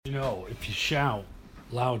know if you shout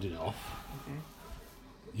loud enough,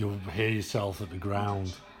 you'll hear yourself at the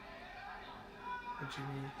ground. What do you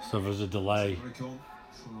mean? So there's a delay.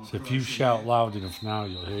 So if you shout loud enough now,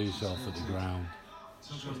 you'll hear yourself at the ground.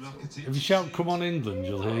 If you shout, "Come on, England,"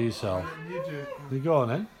 you'll hear yourself. You do it. You go on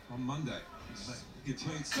then. On Monday.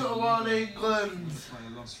 Come on, England!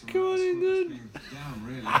 Come on, England! Down,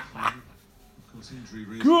 really. Of course, injury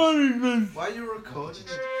reasons. Come on, England! Why are you recording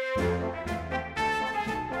it?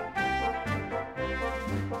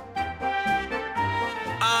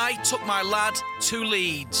 I took my lad to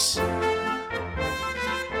Leeds.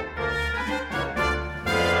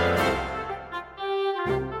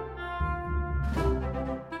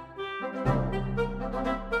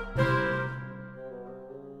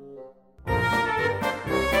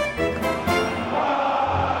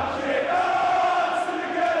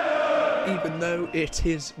 Even though it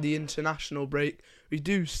is the international break, we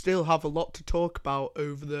do still have a lot to talk about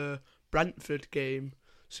over the Brentford game.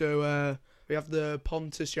 So we have the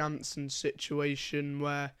Pontus Jansson situation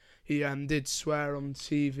where he did swear on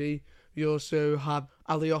TV. We also had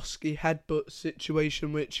Alioski headbutt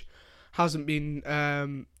situation, which hasn't been,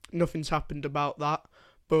 nothing's happened about that.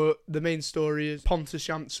 But the main story is Pontus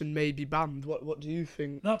Jansson may be banned. What do you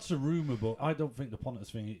think? That's a rumour, but I don't think the Pontus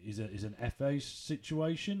thing is an FA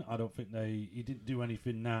situation. I don't think he didn't do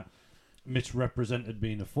anything that misrepresented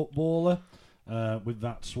being a footballer with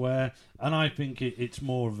that swear. And I think it's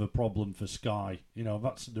more of a problem for Sky. You know,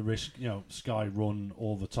 that's the risk. You know, Sky run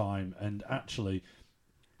all the time, and actually,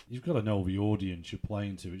 you've got to know the audience you're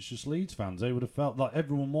playing to. It's just Leeds fans. They would have felt like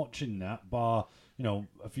everyone watching that, bar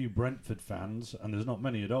a few Brentford fans, and there's not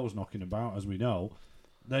many of those knocking about, as we know,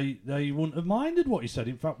 they wouldn't have minded what he said.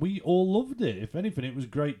 In fact, we all loved it. If anything, it was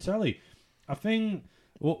great telly. I think,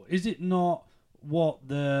 well, is it not what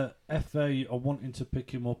the FA are wanting to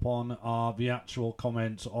pick him up on are the actual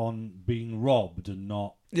comments on being robbed and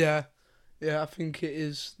not... Yeah, I think it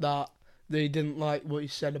is that they didn't like what he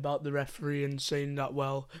said about the referee and saying that,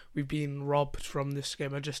 well, we've been robbed from this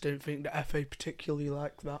game. I just don't think the FA particularly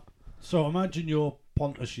like that. So imagine you're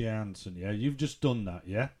Pontus Jansson, yeah? You've just done that,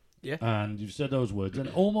 yeah? Yeah. And you've said those words. And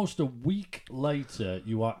almost a week later,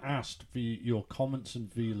 you are asked for your comments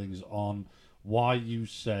and feelings on why you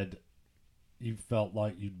said you felt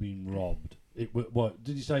like you'd been robbed. What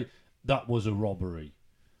did you say? That was a robbery.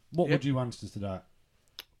 What would you answer to that?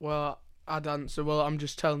 Well, I'd answer, well, I'm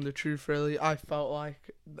just telling the truth, really. I felt like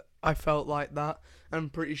that. I'm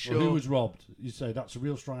pretty sure... Well, who was robbed? You say that's a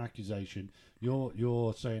real strong accusation.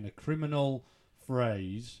 You're saying a criminal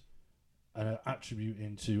phrase and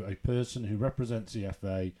attributing to a person who represents the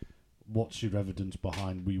FA. What's your evidence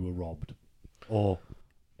behind we were robbed? Or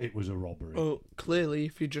it was a robbery? Well, clearly,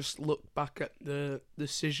 if you just look back at the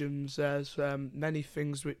decisions, there's many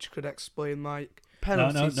things which could explain, like,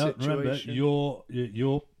 penalty situation. Remember,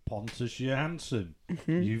 you're Pontus Jansson.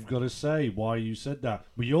 Mm-hmm. You've got to say why you said that.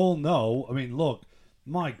 We all know, I mean, look,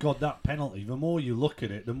 my God, that penalty, the more you look at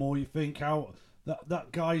it, the more you think how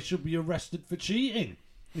that guy should be arrested for cheating.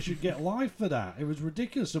 He should get life for that. It was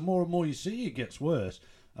ridiculous. The more and more you see, it gets worse.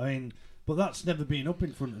 I mean, but that's never been up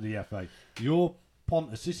in front of the FA. Your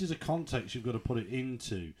Pontus, this is a context you've got to put it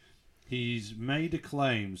into. He's made a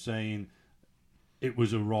claim saying it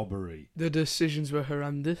was a robbery. The decisions were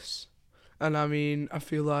horrendous. And I mean, I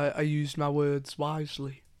feel like I used my words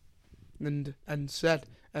wisely and said,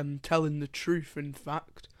 telling the truth, in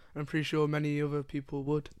fact. I'm pretty sure many other people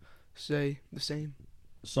would say the same.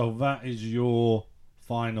 So that is your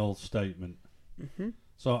final statement. Mm-hmm.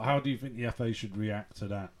 So how do you think the FA should react to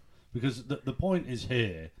that? Because the point is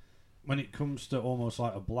here, when it comes to almost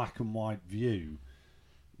like a black and white view,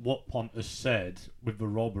 what Pontus said with the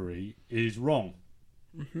robbery is wrong.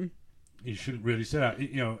 Mm-hmm. You shouldn't really say that.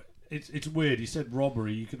 It's weird. He said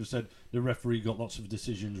robbery. You could have said the referee got lots of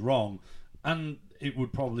decisions wrong, and it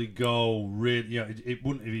would probably go really. It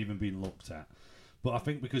wouldn't have even been looked at. But I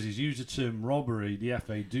think because he's used the term robbery, the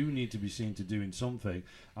FA do need to be seen to doing something.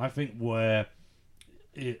 I think where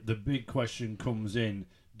the big question comes in: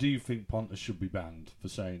 do you think Pontus should be banned for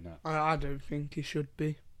saying that? I don't think he should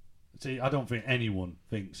be. See, I don't think anyone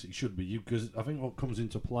thinks he should be. Because I think what comes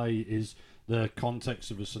into play is the context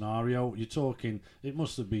of a scenario. You're talking, it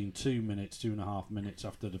must have been 2.5 minutes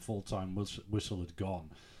after the full-time whistle had gone.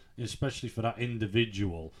 Especially for that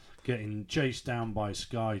individual getting chased down by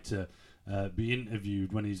Sky to be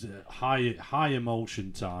interviewed when he's high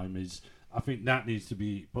emotion time is, I think that needs to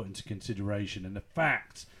be put into consideration. And the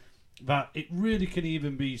fact that it really can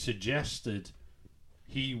even be suggested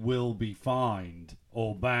he will be fined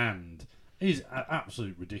or banned is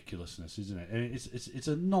absolute ridiculousness, isn't it? I mean, it's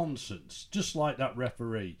a nonsense, just like that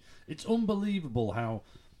referee. It's unbelievable how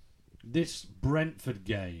this Brentford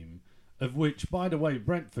game, of which, by the way,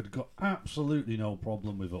 Brentford got absolutely no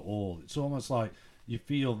problem with at all. It's almost like you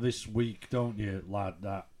feel this week, don't you, lad,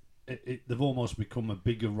 that they've almost become a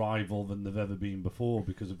bigger rival than they've ever been before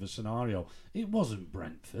because of the scenario. It wasn't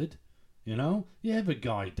Brentford, you know? Yeah, the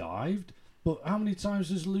guy dived, but how many times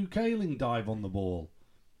does Luke Ayling dive on the ball,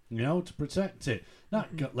 you know, to protect it?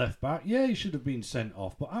 That got left back. Yeah, he should have been sent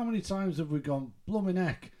off, but how many times have we gone, blooming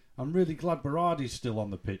heck, I'm really glad Berardi's still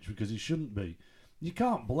on the pitch because he shouldn't be. You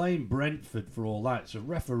can't blame Brentford for all that. It's a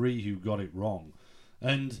referee who got it wrong.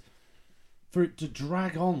 And for it to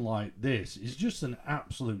drag on like this is just an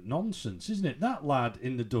absolute nonsense, isn't it? That lad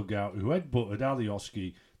in the dugout who headbutted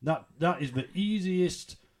Alioski, that is the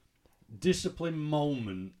easiest discipline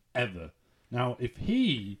moment ever. Now, if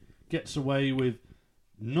he gets away with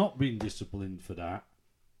not being disciplined for that,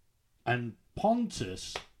 and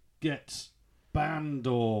Pontus gets banned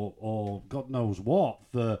or God knows what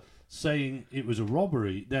for saying it was a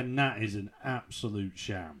robbery, then that is an absolute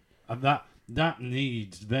sham. And that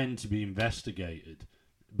needs then to be investigated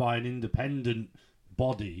by an independent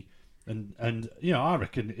body. And you know, I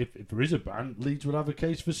reckon if there is a ban, Leeds would have a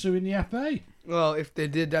case for suing the FA. Well, if they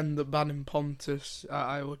did end up banning Pontus,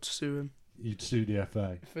 I would sue him. You'd sue the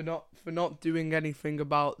FA for not doing anything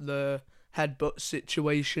about the headbutt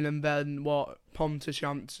situation, and then what Pontus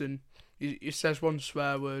Janssen, he says one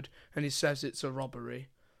swear word and he says it's a robbery.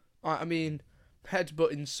 I mean,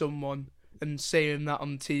 headbutting someone and saying that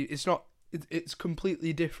on TV, it's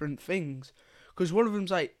completely different things. Because one of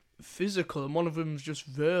them's like physical and one of them's just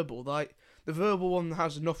verbal. Like the verbal one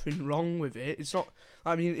has nothing wrong with it. It's not.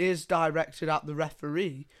 I mean, it is directed at the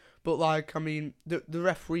referee, but like, I mean, the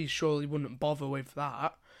referee surely wouldn't bother with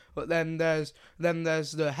that. But then there's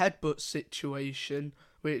the headbutt situation,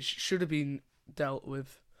 which should have been dealt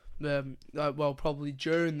with, well, probably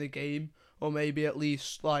during the game, or maybe at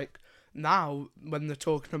least like now when they're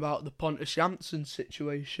talking about the Pontus Janssen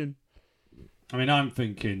situation. I mean, I'm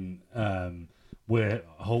thinking we're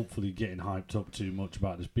hopefully getting hyped up too much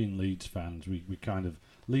about this. Being Leeds fans, we kind of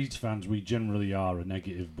Leeds fans, we generally are a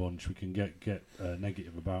negative bunch. We can get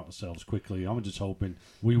negative about ourselves quickly. I'm just hoping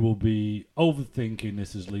we will be overthinking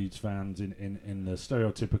this as Leeds fans in the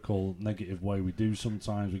stereotypical negative way we do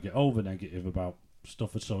sometimes. We get over negative about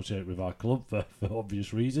stuff associated with our club for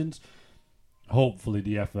obvious reasons. Hopefully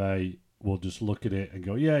the FA will just look at it and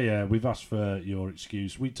go, yeah, we've asked for your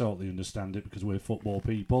excuse. We totally understand it because we're football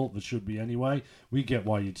people. There should be anyway. We get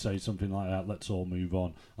why you'd say something like that. Let's all move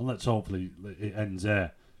on. And let's hopefully it ends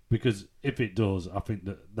there. Because if it does, I think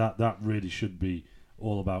that really should be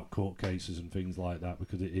all about court cases and things like that,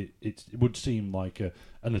 because it would seem like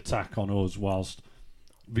an attack on us, whilst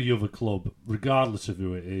the other club, regardless of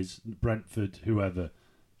who it is, Brentford, whoever,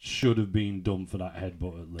 should have been done for that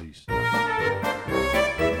headbutt at least.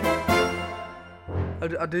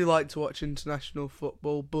 I do like to watch international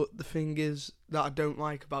football, but the thing is that I don't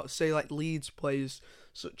like about, say, like Leeds players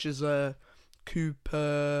such as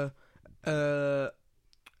Cooper,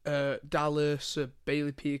 Dallas,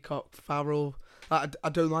 Bailey Peacock, Farrell. I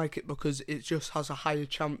don't like it because it just has a higher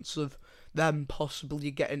chance of them possibly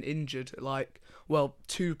getting injured. Like, well,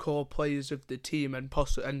 two core players of the team and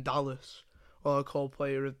Dallas, or a core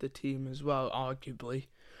player of the team as well, arguably.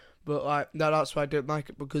 But like, that's why I don't like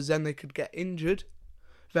it, because then they could get injured.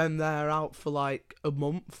 Then they're out for like a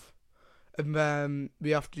month, and then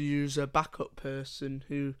we have to use a backup person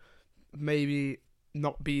who maybe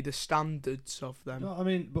not be the standards of them. No, I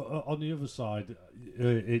mean, but on the other side,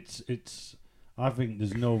 it's. I think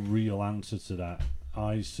there's no real answer to that.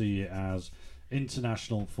 I see it as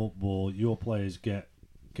international football. Your players get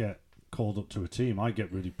called up to a team. I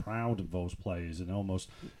get really proud of those players, and almost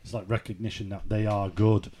it's like recognition that they are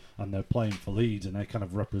good and they're playing for Leeds and they're kind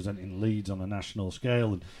of representing Leeds on a national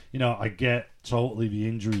scale. And you know, I get totally the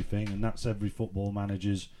injury thing, and that's every football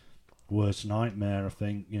manager's worst nightmare. I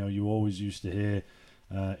think, you know, you always used to hear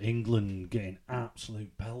England getting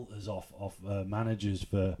absolute pelters off managers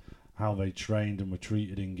for how they trained and were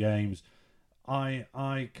treated in games.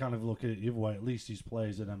 I kind of look at it the other way. At least these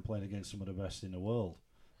players are then playing against some of the best in the world,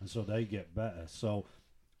 and so they get better. So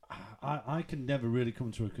I can never really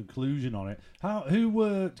come to a conclusion on it.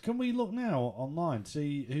 Can we look now online,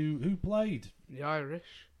 see who played? The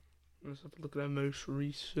Irish. Let's have a look at their most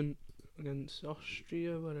recent against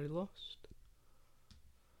Austria, where they lost.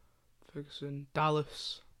 Ferguson,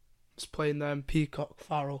 Dallas. It's playing them, Peacock,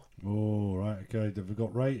 Farrell. Oh, right, okay. Have we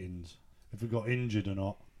got ratings? If we got injured or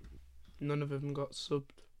not? None of them got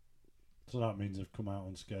subbed. So that means they've come out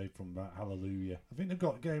unscathed from that. Hallelujah. I think they've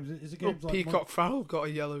got games. Is it games like Peacock Farrell got a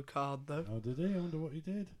yellow card though. Oh, did he? I wonder what he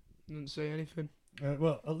did. Didn't say anything.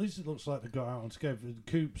 Well, at least it looks like they got out on skate.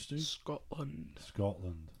 Coops, do Scotland.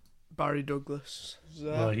 Barry Douglas.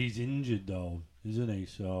 Well, he's injured though, isn't he?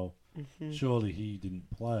 So surely he didn't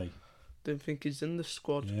play. Don't think he's in the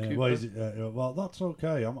squad. Yeah, well, that's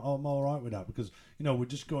okay. I'm all right with that because we're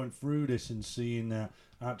just going through this and seeing that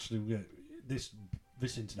actually this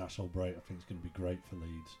international break. I think is going to be great for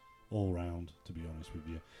Leeds all round. To be honest with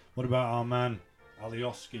you, what about our man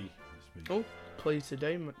Alioski? Oh, play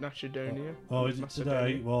today, Macedonia. Oh, is it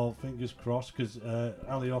today? Well, fingers crossed because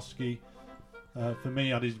Alioski, for me,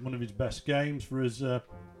 had one of his best games for us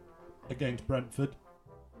against Brentford.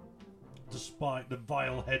 Despite the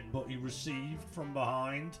vile headbutt he received from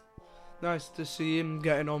behind. Nice to see him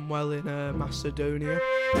getting on well in Macedonia.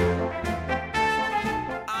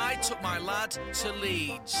 I took my lad to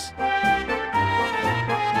Leeds.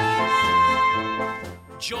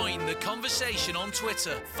 Join the conversation on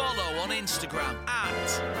Twitter. Follow on Instagram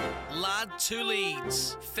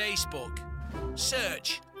 @Lad2Leeds. Facebook.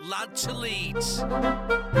 Search Lad2Leeds.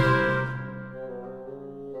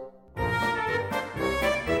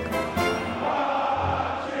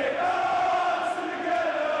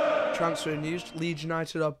 Transfer news. Leeds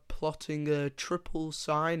United are plotting a triple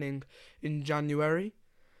signing in January,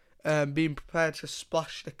 being prepared to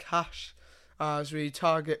splash the cash as we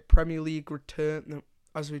target Premier League returns.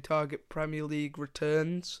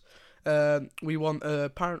 We want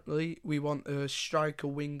a striker,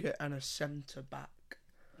 winger, and a centre back.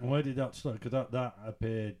 Where did that start? Because that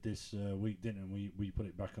appeared this week, didn't it? We put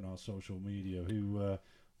it back on our social media.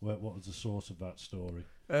 What was the source of that story?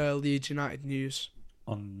 Leeds United news.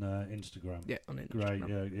 On Instagram. Yeah, on Instagram.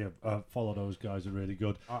 Great, yeah. Follow those guys, are really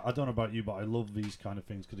good. I don't know about you, but I love these kind of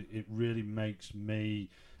things because it really makes me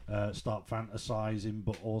start fantasizing,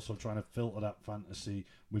 but also trying to filter that fantasy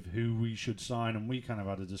with who we should sign. And we kind of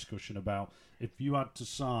had a discussion about if you had to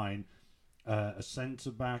sign a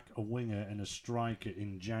centre-back, a winger and a striker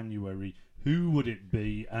in January, who would it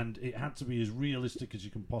be? And it had to be as realistic as you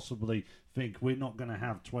can possibly think. We're not going to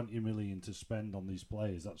have 20 million to spend on these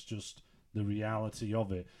players. That's just the reality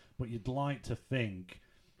of it. But you'd like to think,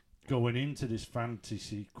 going into this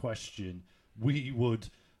fantasy question, we would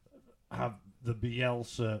have the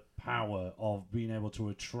Bielsa power of being able to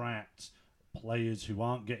attract players who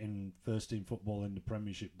aren't getting first team football in the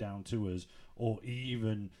Premiership down to us, or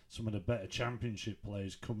even some of the better Championship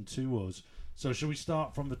players come to us. So shall we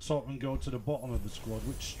start from the top and go to the bottom of the squad?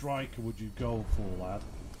 Which striker would you go for, lad?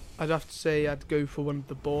 I'd have to say I'd go for one of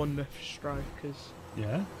the Bournemouth strikers.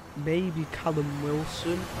 Yeah? Maybe Callum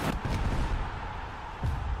Wilson.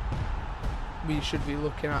 We should be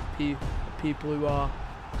looking at people who are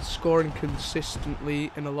scoring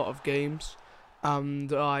consistently in a lot of games,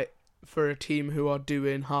 and for a team who are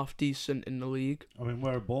doing half decent in the league. I mean,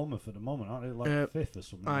 we're at Bournemouth at the moment, aren't they? Like fifth or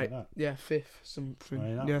something like that. Yeah, fifth something.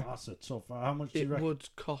 I mean, that's a tough. How much do you reckon? It would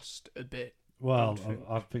cost a bit. Well,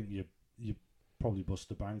 I think you probably bust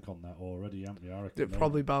the bank on that already, haven't you? I reckon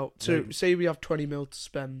probably about. So say we have 20 mil to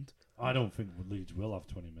spend. I don't think Leeds will have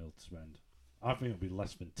 20 mil to spend. I think it'll be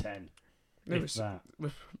less than 10. If that.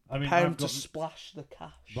 I mean, I've to splash the cash.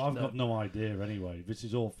 But I've got no idea anyway. This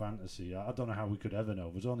is all fantasy. I don't know how we could ever know.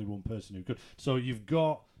 There's only one person who could. So you've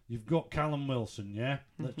got Callum Wilson, yeah?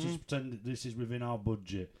 Let's just pretend that this is within our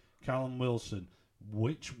budget. Callum Wilson.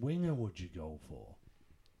 Which winger would you go for?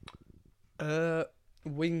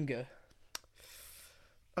 Winger.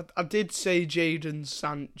 I did say Jadon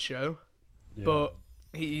Sancho, but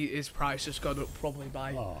his price has gone up probably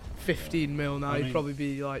by 15 mil now. He'd probably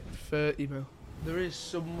be like 30 mil. There is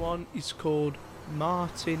someone, he's called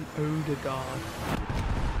Martin Odegaard.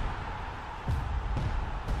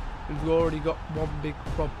 We've already got one big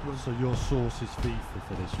problem. So your source is FIFA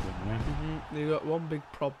for this one, yeah? They've got one big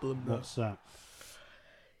problem though. What's that?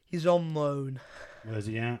 He's on loan. Where's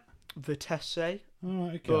he at? Vitesse. Oh,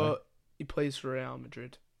 okay. But he plays for Real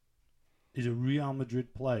Madrid. He's a Real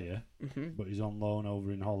Madrid player, but he's on loan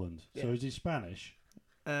over in Holland. Yeah. So is he Spanish?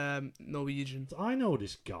 Norwegian. I know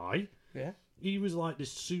this guy. Yeah. He was like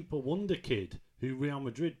this super wonder kid who Real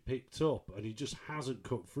Madrid picked up, and he just hasn't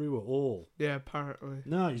cut through at all. Yeah, apparently.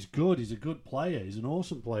 No, he's good. He's a good player. He's an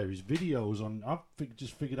awesome player. His videos on... I've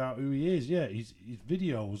just figured out who he is. Yeah, his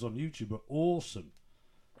videos on YouTube are awesome.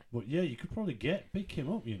 But yeah, you could probably pick him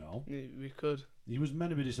up, you know. Yeah, we could. He was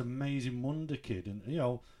meant to be this amazing wonder kid, and, you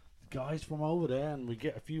know... guys from over there, and we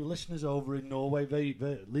get a few listeners over in Norway.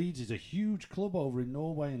 Leeds is a huge club over in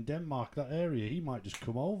Norway and Denmark, that area. He might just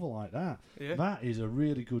come over like that. Yeah. That is a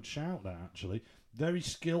really good shout, that, actually. Very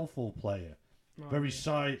skillful player. Very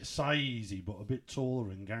sizey, but a bit taller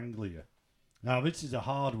and ganglier. Now, this is a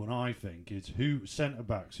hard one, I think. It's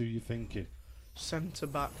centre-backs, who are you thinking?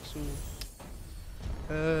 Centre-backs,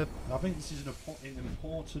 I think this is an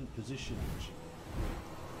important position.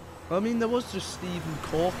 Actually. I mean, there was just Stephen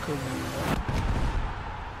Corker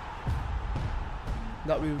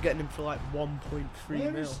that we were getting him for like 1.3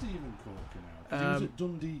 Where mil. is Stephen Corker now? 'Cause he was at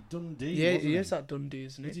Dundee. Yeah, wasn't he is at Dundee,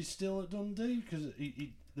 isn't he? Is he still at Dundee? Because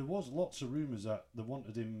there was lots of rumours that they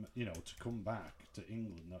wanted him, to come back to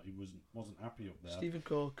England. That he wasn't happy up there. Stephen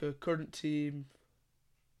Corker, current team,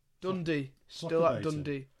 Dundee, still Soccer at Beta.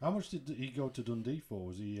 Dundee. How much did he go to Dundee for?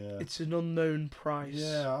 Was he? It's an unknown price.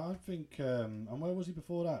 Yeah, I think. And where was he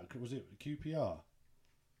before that? Was it QPR?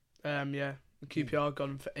 Yeah. The QPR got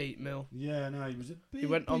him for 8 mil. Yeah, no, he was a big. He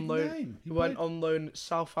went on loan. Name. He went on loan at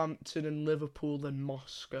Southampton and Liverpool and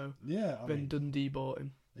Moscow. Yeah, Then Dundee bought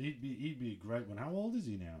him. he'd be a great one. How old is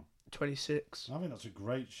he now? 26. I think that's a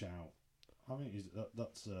great shout. I think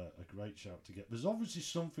that's a great shout to get. There's obviously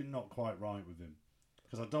something not quite right with him,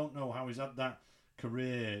 because I don't know how he's had that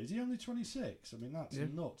career. Is he only 26? I mean, that's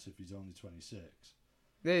nuts if he's only 26.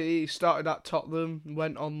 Yeah, he started at Tottenham,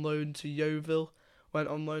 went on loan to Yeovil, went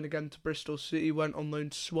on loan again to Bristol City, went on loan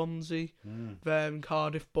to Swansea. Then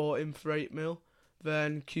Cardiff bought him for 8 mil.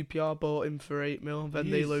 Then QPR bought him for 8 mil.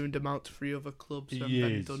 Then they loaned him out to 3 other clubs, and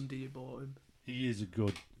then Dundee bought him. He is a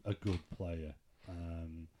good player.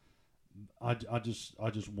 I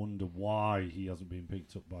just wonder why he hasn't been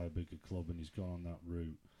picked up by a bigger club and he's gone on that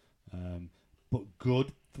route. But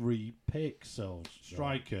good 3 picks. So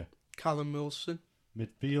striker, Callum Wilson,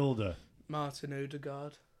 midfielder, Martin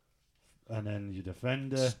Odegaard, and then your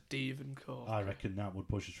defender, Stephen Corker. I reckon that would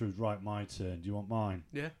push us through. Right, my turn. Do you want mine?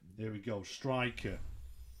 Yeah. Here we go. Striker.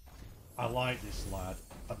 I like this lad.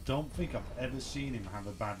 I don't think I've ever seen him have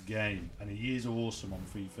a bad game, and he is awesome on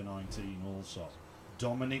FIFA 19 also.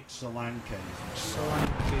 Dominic Solanke.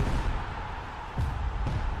 Solanke.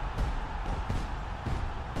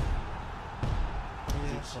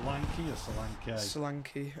 Is it Solanke or Solanke?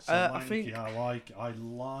 Solanke. Solanke, I think. I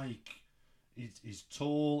like. He's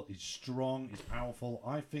tall, he's strong, he's powerful.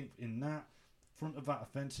 I think in that front of that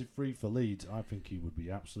offensive three for Leeds, I think he would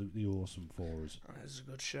be absolutely awesome for us. That's a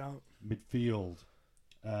good shout. Midfield.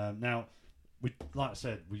 Now, like I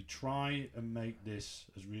said, we try and make this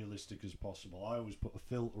as realistic as possible. I always put a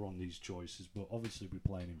filter on these choices, but obviously we're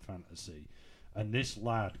playing in fantasy. And this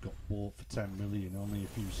lad got bought for 10 million only a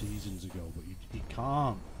few seasons ago, but he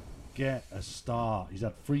can't get a start. He's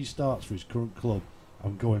had 3 starts for his current club.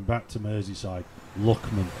 I'm going back to Merseyside.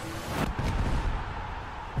 Luckman.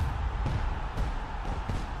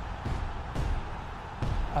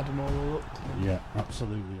 Adam Luckman. Yeah,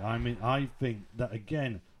 absolutely. I mean, I think that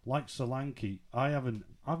again, like Solanke,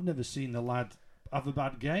 I've never seen the lad have a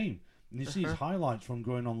bad game. And you see his highlights from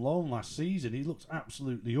going on loan last season. He looks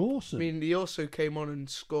absolutely awesome. I mean, he also came on and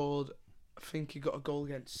scored. I think he got a goal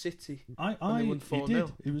against City. He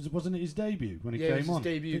did. Wasn't it his debut when he came on? His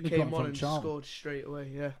debut came on and scored straight away.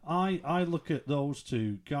 Yeah. I look at those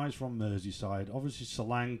two guys from Merseyside. Obviously,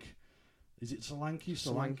 Solanke. Is it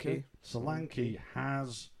Solanke? Solanke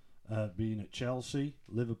has been at Chelsea.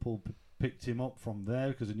 Liverpool picked him up from there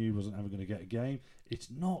because they knew he wasn't ever going to get a game. It's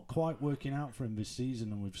not quite working out for him this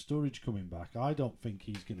season, and with Sturridge coming back, I don't think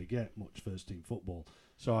he's going to get much first-team football.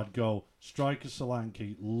 So I'd go striker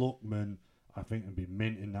Solanke, Luckman. I think would be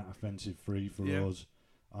minting that offensive three for us.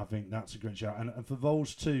 I think that's a great shout. And for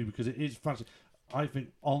those two, because it is fancy, I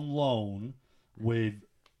think on loan with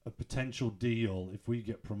a potential deal, if we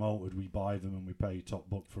get promoted, we buy them and we pay top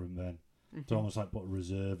buck for them then. It's almost like put a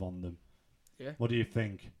reserve on them. Yeah. What do you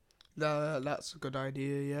think? That's a good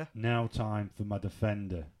idea, yeah. Now time for my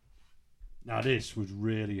defender. Now this was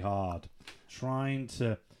really hard. Trying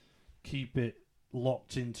to keep it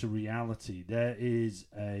locked into reality. There is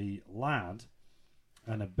a lad,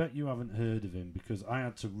 and I bet you haven't heard of him because I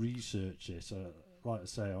had to research this. Like I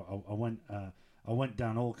say, I went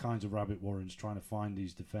down all kinds of rabbit warrens trying to find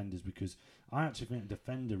these defenders because I actually think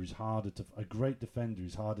a great defender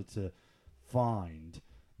is harder to find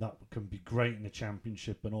that can be great in the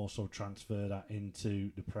Championship and also transfer that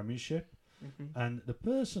into the Premiership. And the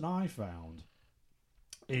person I found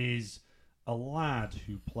is a lad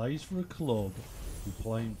who plays for a club who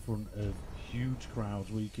play in front of huge crowds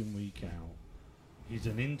week in, week out. He's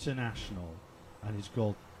an international and he's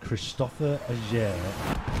called Christopher Ager.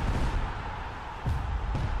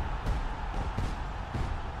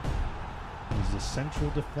 He's a central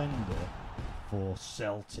defender for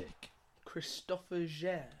Celtic. Christopher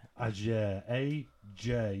Ager. Ager,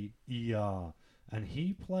 Ajer. And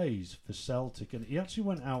he plays for Celtic. And he actually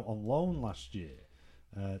went out on loan last year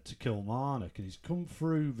to Kilmarnock. And he's come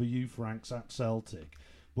through the youth ranks at Celtic.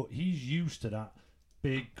 But he's used to that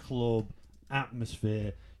big club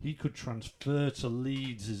atmosphere. He could transfer to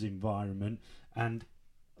Leeds' environment And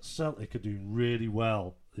Celtic are doing really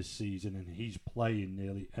well this season, and he's playing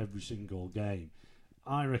nearly every single game.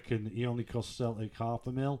 I reckon he only cost Celtic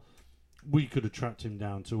 $500,000. We could attract him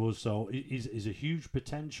down to us, so he's a huge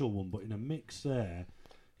potential one. But in a mix there,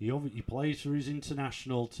 he plays for his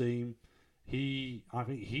international team. I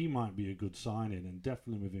think he might be a good signing, and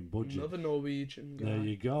definitely within budget. Another Norwegian guy. There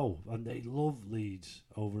you go. And they love Leeds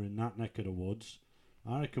over in that neck of the woods.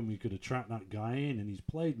 I reckon we could attract that guy in, and he's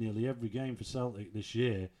played nearly every game for Celtic this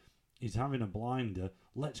year. He's having a blinder.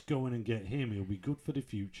 Let's go in and get him. He'll be good for the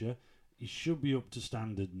future. He should be up to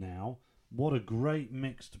standard now. What a great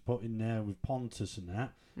mix to put in there with Pontus and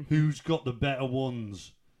that. Who's got the better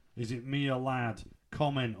ones? Is it me or Lad?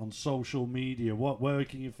 Comment on social media. Where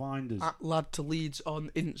can you find us? At Lad to Leeds on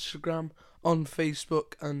Instagram, on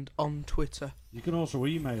Facebook, and on Twitter. You can also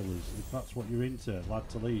email us if that's what you're into.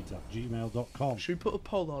 ladtoleeds@gmail.com. Should we put a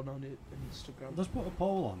poll on it Instagram? Let's put a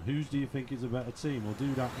poll on. Whose do you think is a better team? We'll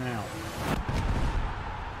do that now.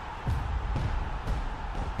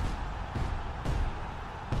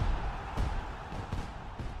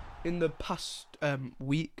 In the past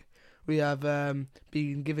week, we have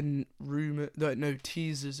been given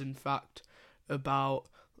teasers, in fact, about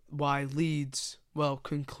why Leeds,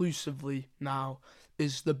 conclusively now,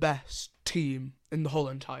 is the best team in the whole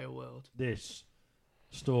entire world. This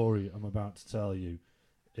story I'm about to tell you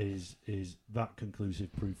is that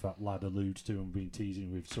conclusive proof that Lad alludes to and been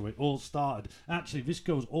teasing with. So it all started. Actually, this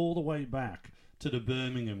goes all the way back to the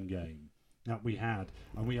Birmingham game that we had,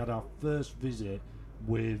 and we had our first visit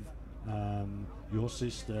with your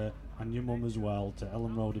sister and your mum as well to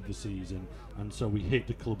Ellen Road of the season, and so we hit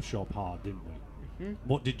the club shop hard, didn't we? Mm-hmm.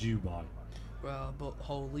 What did you buy? Well, I bought the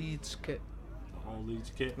whole Leeds kit. The whole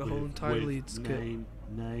Leeds kit? The whole entire Leeds kit.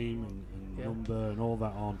 Name and number and all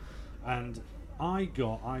that on. And I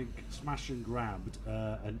smashed and grabbed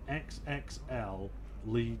an XXL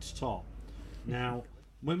Leeds top. Now,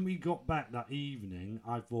 when we got back that evening,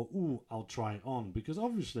 I thought, I'll try it on. Because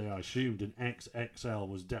obviously I assumed an XXL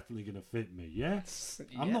was definitely going to fit me, yeah?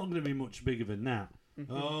 I'm not going to be much bigger than that.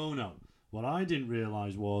 Mm-hmm. Oh, no. What I didn't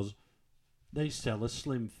realise was they sell a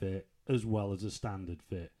slim fit as well as a standard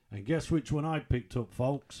fit. And guess which one I picked up,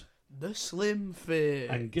 folks? The slim fit.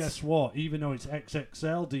 And guess what? Even though it's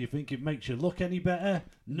XXL, do you think it makes you look any better?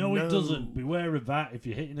 No, it doesn't. Beware of that if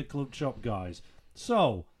you're hitting a club shop, guys.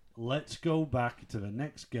 So, let's go back to the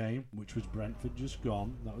next game, which was Brentford just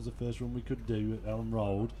gone. That was the first one we could do at Elm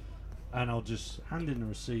Road. And I'll just hand in the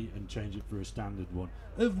receipt and change it for a standard one,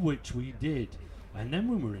 of which we did. And then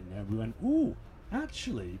when we were in there, we went,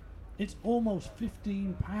 actually, it's almost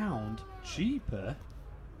 £15 cheaper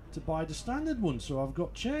to buy the standard one, so I've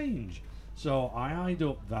got change. So I eyed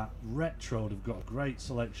up that retro. They've got a great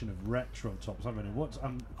selection of retro tops, haven't they?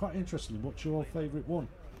 I'm quite interested in what's your favourite one?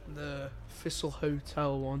 The Thistle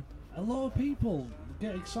Hotel one. A lot of people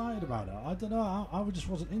get excited about it. I don't know. I just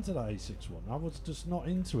wasn't into that A6 one. I was just not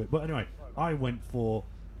into it. But anyway, I went for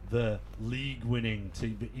the league-winning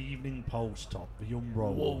team, the Evening Post top, the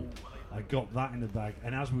Umbro one. I got that in the bag.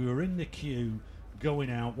 And as we were in the queue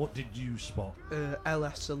going out, what did you spot?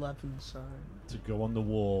 LS11 sign. To go on the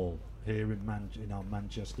wall here in our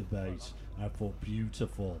Manchester base. I thought,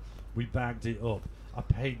 beautiful. We bagged it up. I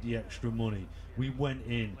paid the extra money. We went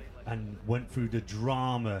in and went through the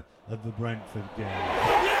drama of the Brentford game.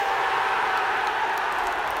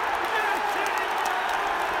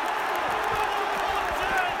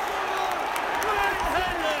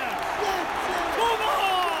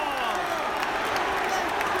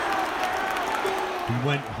 We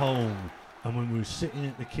went home, and when we were sitting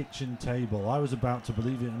at the kitchen table, I was about to,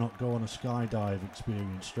 believe it or not, go on a skydive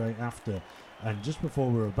experience straight after. And just before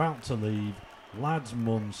we were about to leave, Lad's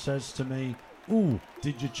mum says to me,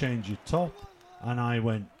 did you change your top? And I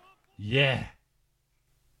went, yeah.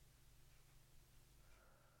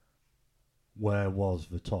 Where was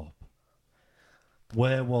the top?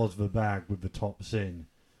 Where was the bag with the tops in?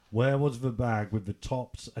 Where was the bag with the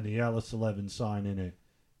tops and the LS11 sign in it?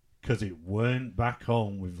 Because it weren't back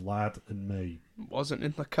home with Lad and me. It wasn't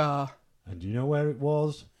in the car. And you know where it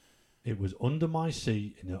was? It was under my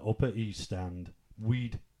seat in the upper east stand.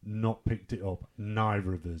 We'd not picked it up,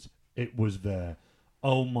 neither of us. It was there.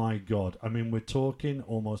 Oh my God. I mean, we're talking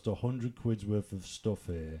almost 100 quid's worth of stuff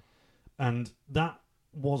here. And that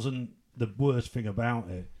wasn't the worst thing about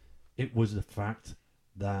it. It was the fact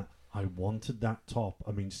that I wanted that top.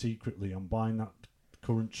 I mean, secretly, I'm buying that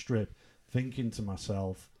current strip, thinking to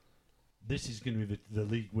myself, this is going to be the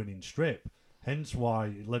league-winning strip. Hence why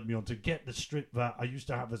it led me on to get the strip that I used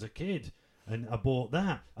to have as a kid. And I bought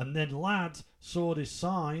that. And then Lad saw this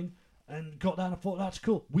sign and got down. I thought, that's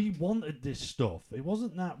cool. We wanted this stuff. It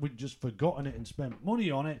wasn't that we'd just forgotten it and spent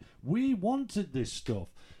money on it. We wanted this stuff.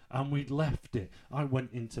 And we'd left it. I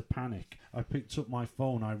went into panic. I picked up my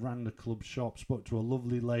phone. I ran the club shop, spoke to a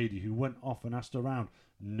lovely lady who went off and asked around.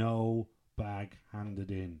 No bag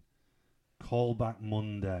handed in. Call back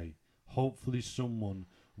Monday. Hopefully someone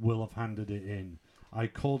will have handed it in. I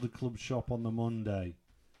called the club shop on the Monday.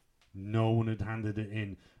 No one had handed it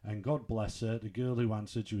in. And God bless her, the girl who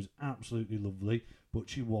answered, she was absolutely lovely, but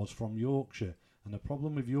she was from Yorkshire. And the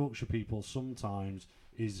problem with Yorkshire people sometimes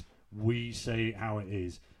is we say it how it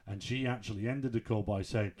is. And she actually ended the call by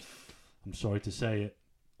saying, I'm sorry to say it,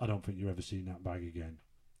 I don't think you're ever seeing that bag again.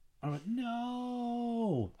 I went,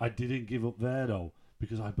 no. I didn't give up there, though,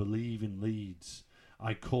 because I believe in Leeds.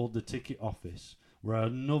 I called the ticket office, where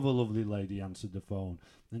another lovely lady answered the phone.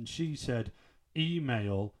 And she said,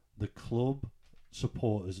 email the club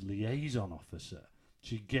supporters liaison officer.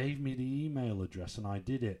 She gave me the email address, and I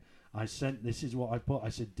did it. I sent, this is what I put. I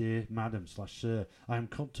said, dear madam / sir, I am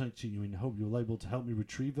contacting you in hope you're able to help me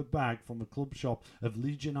retrieve a bag from a club shop of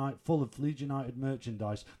full of Leeds United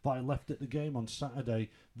merchandise that I left at the game on Saturday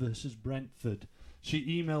versus Brentford.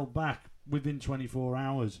 She emailed back within 24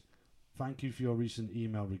 hours. Thank you for your recent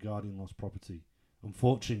email regarding lost property.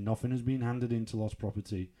 Unfortunately, nothing has been handed into lost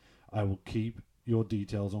property. I will keep your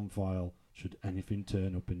details on file should anything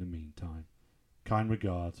turn up in the meantime. Kind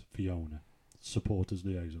regards, Fiona, supporters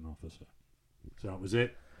liaison officer. So that was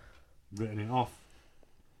it. Written it off.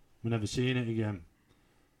 We're never seeing it again.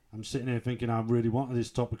 I'm sitting here thinking I really wanted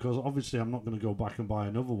this top because obviously I'm not going to go back and buy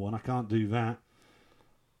another one. I can't do that.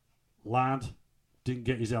 Lad didn't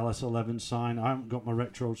get his LS11 signed. I haven't got my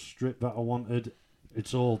retro strip that I wanted.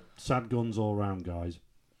 It's all sad guns all round, guys.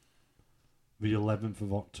 The 11th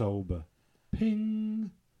of October.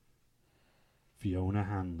 Ping! Fiona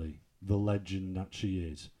Hanley, the legend that she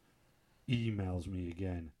is, emails me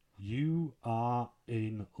again. You are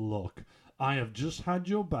in luck. I have just had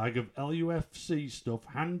your bag of LUFC stuff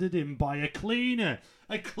handed in by a cleaner.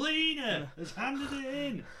 A cleaner has handed it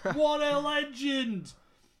in. What a legend!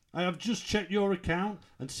 I have just checked your account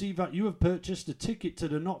and see that you have purchased a ticket to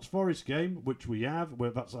the Notts Forest game, which we have, where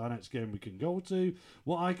that's our next game we can go to.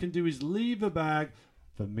 What I can do is leave a bag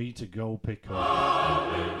for me to go pick up.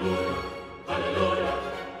 Hallelujah, hallelujah,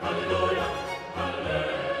 hallelujah,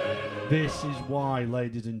 hallelujah. This is why,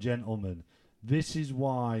 ladies and gentlemen, this is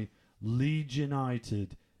why Leeds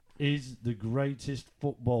United is the greatest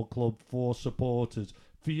football club for supporters.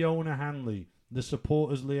 Fiona Hanley, the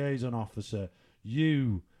supporters liaison officer,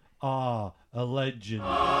 you are a legend.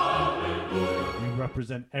 Hallelujah. You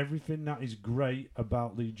represent everything that is great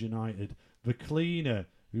about Leeds United. The cleaner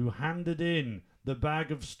who handed in the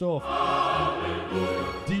bag of stuff,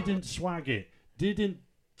 hallelujah, didn't swag it, didn't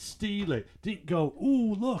steal it, didn't go,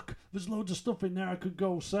 ooh, look, there's loads of stuff in there I could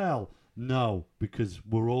go sell. No, because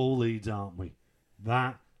we're all Leeds, aren't we?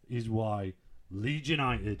 That is why Leeds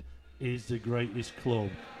United is the greatest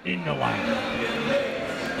club in the land.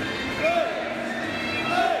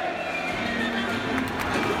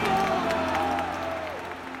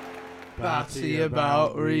 Batty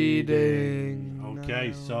about reading.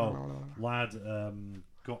 Okay, so lad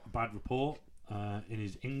got a bad report in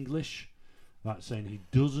his English. That's saying he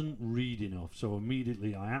doesn't read enough. So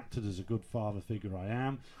immediately I acted as a good father figure I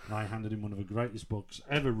am, and I handed him one of the greatest books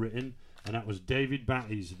ever written, and that was David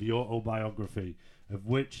Batty's The Autobiography, of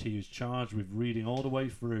which he is charged with reading all the way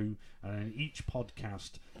through, and in each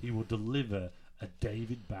podcast he will deliver a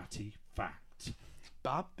David Batty fact.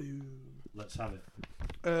 Babu. Let's have it.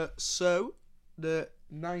 So the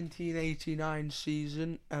 1989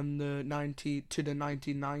 season and the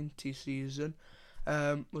 1990 season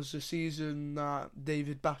was the season that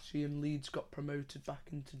David Batty and Leeds got promoted back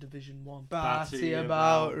into Division 1. Batty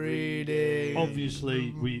about reading.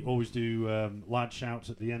 Obviously, we always do lad shouts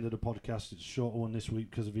at the end of the podcast. It's a shorter one this week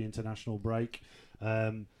because of the international break.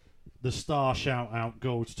 The star shout out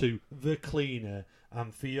goes to the cleaner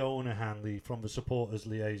and Fiona Hanley from the supporters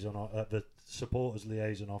liaison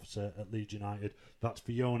officer at Leeds United. That's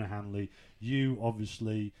Fiona Hanley. You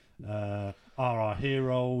obviously are our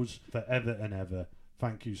heroes forever and ever.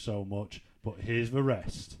 Thank you so much. But here's the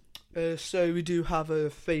rest. So we do have a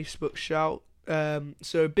Facebook shout.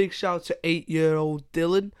 So a big shout to 8-year-old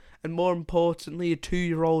Dylan, and more importantly, a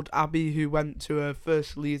 2-year-old Abby who went to her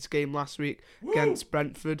first Leeds game last week against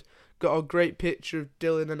Brentford. Got a great picture of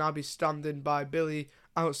Dylan and Abby standing by Billy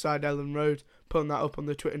outside Ellen Road, putting that up on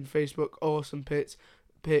the Twitter and Facebook. Awesome pit.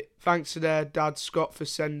 Thanks to their dad Scott for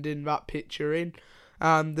sending that picture in.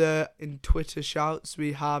 And in Twitter shouts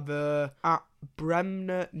we have at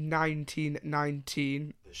Bremner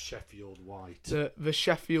 1919. The Sheffield White. The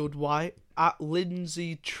Sheffield White. At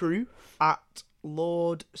Lindsay Truth. At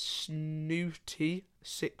Lord Snooty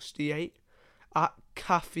 68. At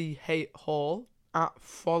Kathy Hate Hall. At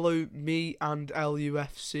Follow Me and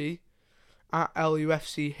LUFC. At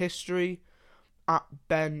LUFC History. At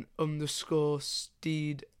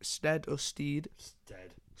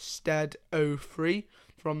Stead 03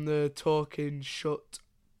 from the Talking Shut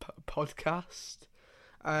podcast,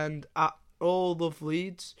 and at All of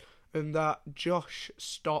Leeds, and at Josh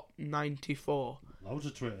Stop 94. Loads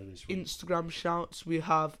of Twitter this week. Instagram shouts, we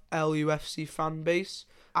have LUFC Fanbase,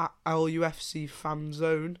 at LUFC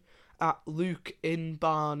Fanzone, at Luke in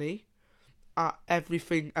Barney, at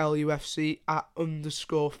Everything LUFC, at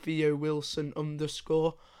 _Theo Wilson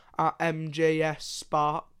 _ at MJS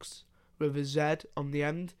Sparks with a Z on the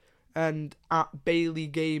end, and at Bailey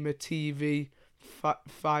Gamer TV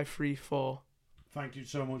 534. Thank you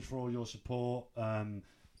so much for all your support.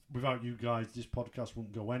 Without you guys, this podcast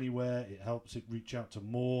wouldn't go anywhere. It helps it reach out to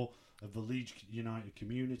more of the Leeds United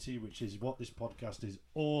community, which is what this podcast is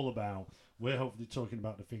all about. We're hopefully talking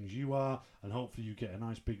about the things you are, and hopefully you get a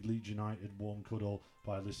nice big Leeds United warm cuddle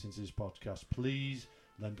by listening to this podcast. Please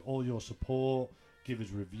lend all your support. Give us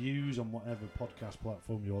reviews on whatever podcast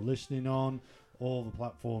platform you're listening on. All the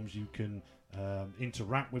platforms you can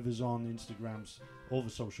interact with us on, Instagrams, all the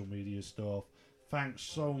social media stuff. Thanks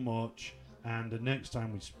so much. And the next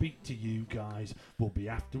time we speak to you guys will be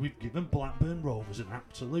after we've given Blackburn Rovers an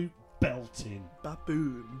absolute belting.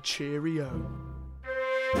 Baboon, cheerio.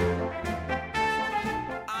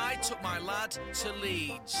 I took my lad to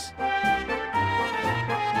Leeds.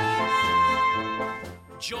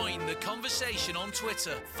 Join the conversation on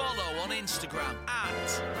Twitter. Follow on Instagram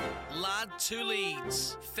at Lad to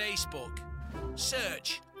Leeds. Facebook.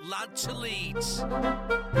 Search Lad to Leeds.